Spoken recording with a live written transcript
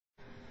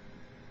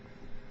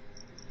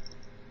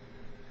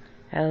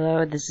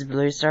Hello, this is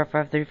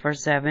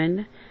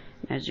BlueStar5347.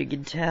 As you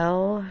can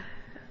tell,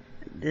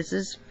 this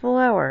is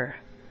Flower,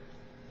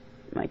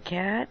 my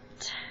cat.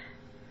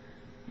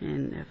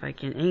 And if I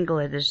can angle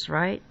it just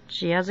right,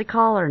 she has a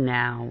collar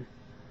now.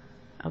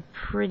 A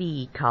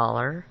pretty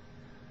collar.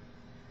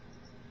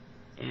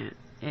 And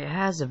it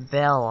has a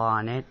bell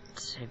on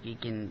it, if you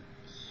can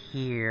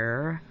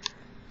hear.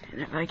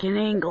 And if I can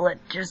angle it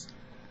just...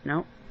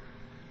 nope.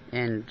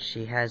 And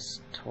she has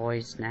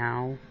toys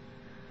now.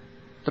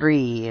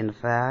 3, in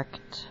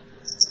fact.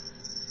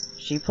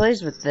 She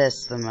plays with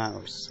this the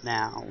most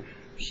now.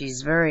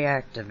 She's very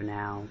active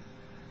now.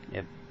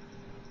 Yep.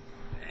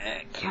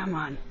 Come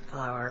on,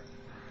 Flower.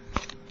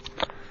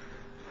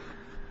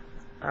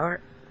 Flower.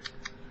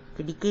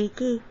 Kitty, kitty,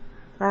 kitty.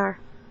 Flower.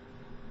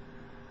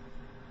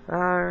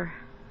 Flower.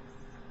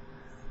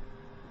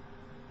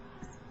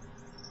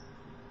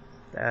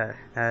 That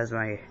was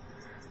my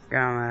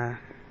grandma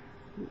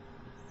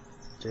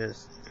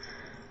just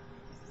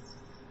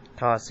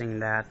tossing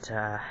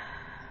that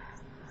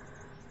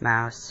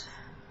mouse.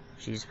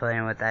 She's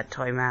playing with that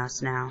toy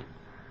mouse now.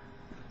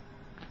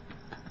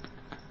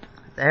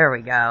 There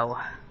we go.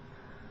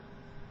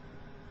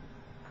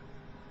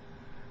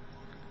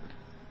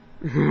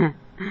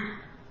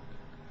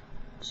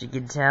 She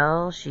can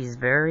tell she's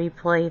very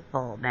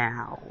playful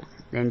now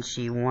than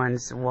she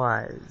once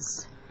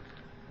was.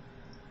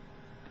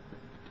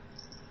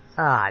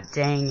 Ah,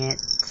 dang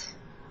it.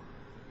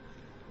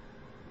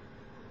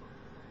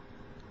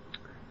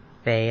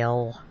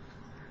 Fail.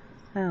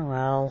 Oh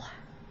well.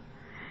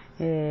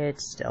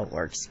 It still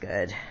works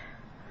good,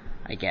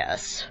 I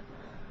guess.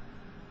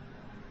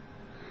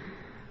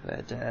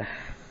 But,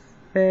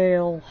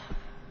 fail.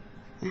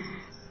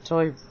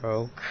 Toy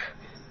broke,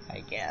 I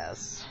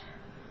guess.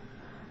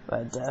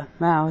 But,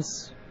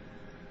 mouse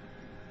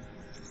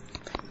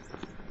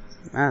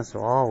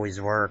will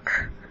always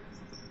work.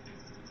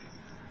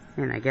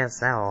 And I guess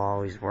that'll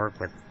always work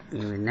with,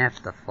 even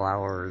if the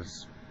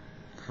flowers,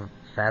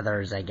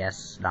 feathers, I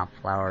guess, not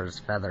flowers,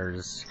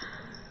 feathers,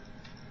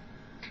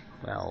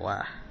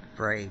 well,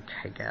 break,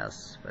 I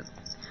guess, but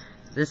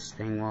this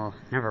thing will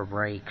never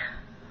break.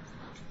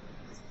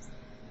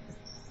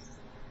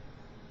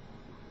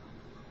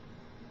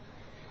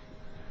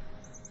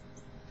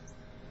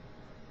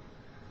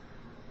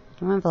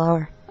 Come on,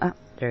 Flower. Oh,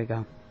 there you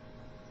go.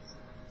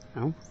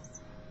 Oh.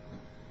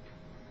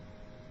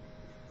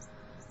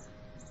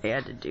 All you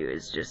had to do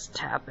is just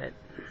tap it.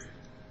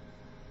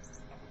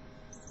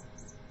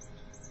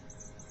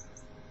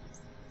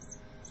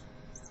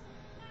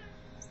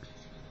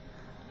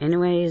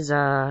 Anyways,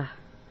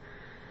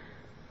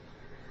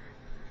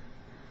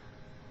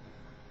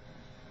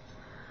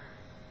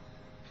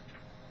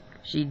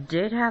 she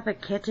did have a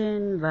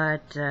kitten,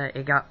 but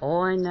it got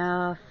old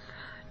enough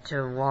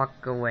to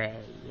walk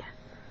away.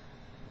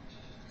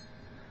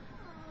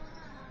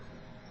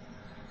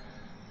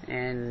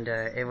 And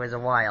it was a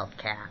wild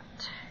cat.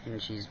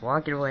 And she's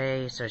walking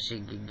away so she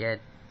could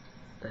get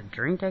the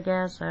drink, I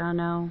guess, I don't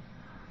know.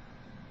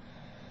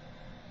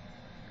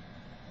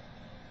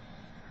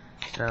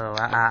 So,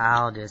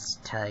 I'll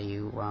just tell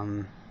you,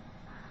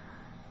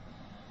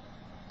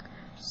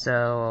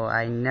 so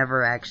I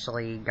never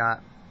actually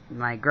got,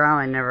 my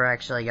grandma never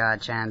actually got a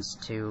chance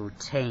to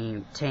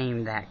tame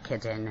that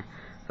kitten,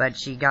 but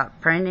she got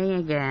pregnant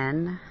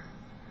again,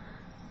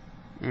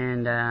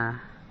 and,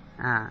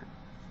 I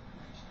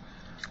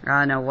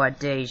don't know what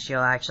day she'll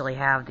actually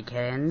have the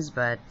kittens,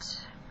 but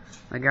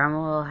my grandma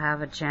will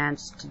have a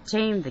chance to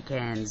tame the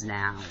kittens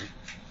now.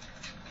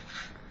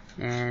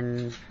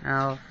 And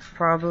I'll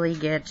probably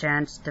get a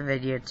chance to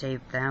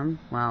videotape them.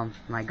 Well,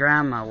 my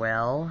grandma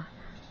will,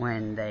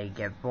 when they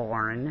get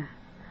born.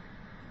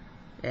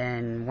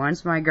 And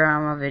once my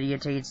grandma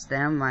videotapes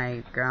them,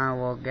 my grandma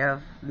will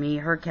give me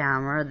her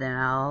camera, then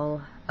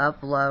I'll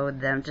upload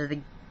them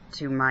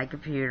to my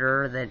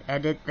computer, then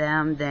edit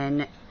them,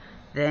 then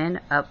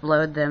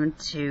upload them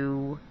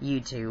to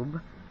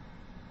YouTube.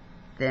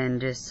 Then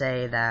just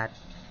say that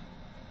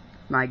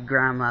my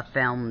grandma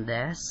filmed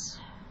this.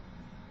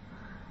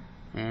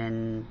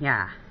 And,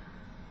 yeah.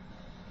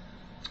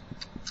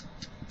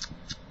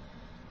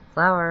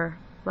 Flower,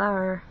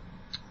 Flower.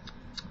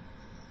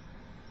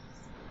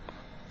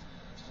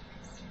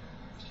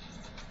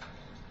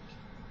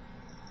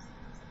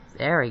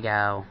 There we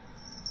go.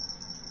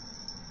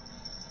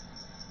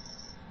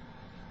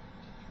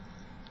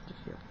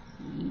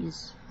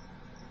 Please.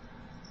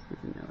 I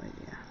have no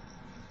idea.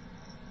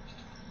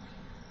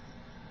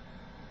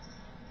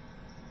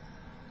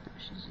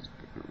 She's just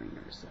doing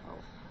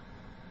herself.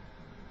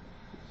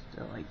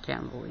 Still, I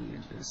can't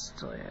believe this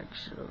toy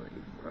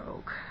actually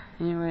broke.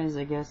 Anyways,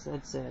 I guess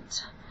that's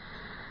it.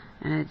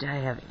 And I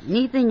have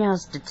anything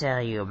else to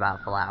tell you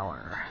about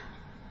Flower?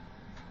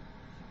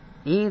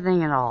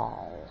 Anything at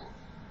all?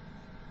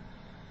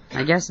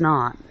 I guess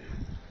not.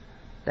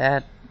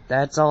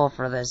 That's all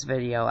for this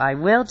video. I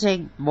will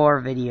take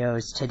more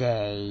videos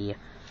today,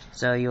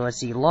 so you will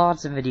see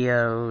lots of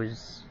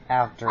videos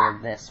after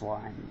this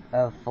one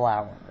of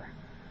Flower.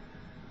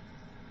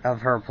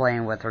 Of her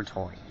playing with her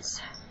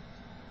toys.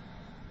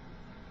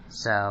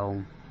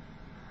 So,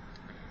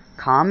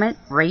 comment,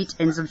 rate,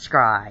 and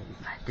subscribe.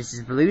 This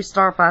is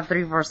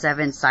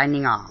BlueStar5347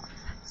 signing off.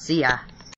 See ya.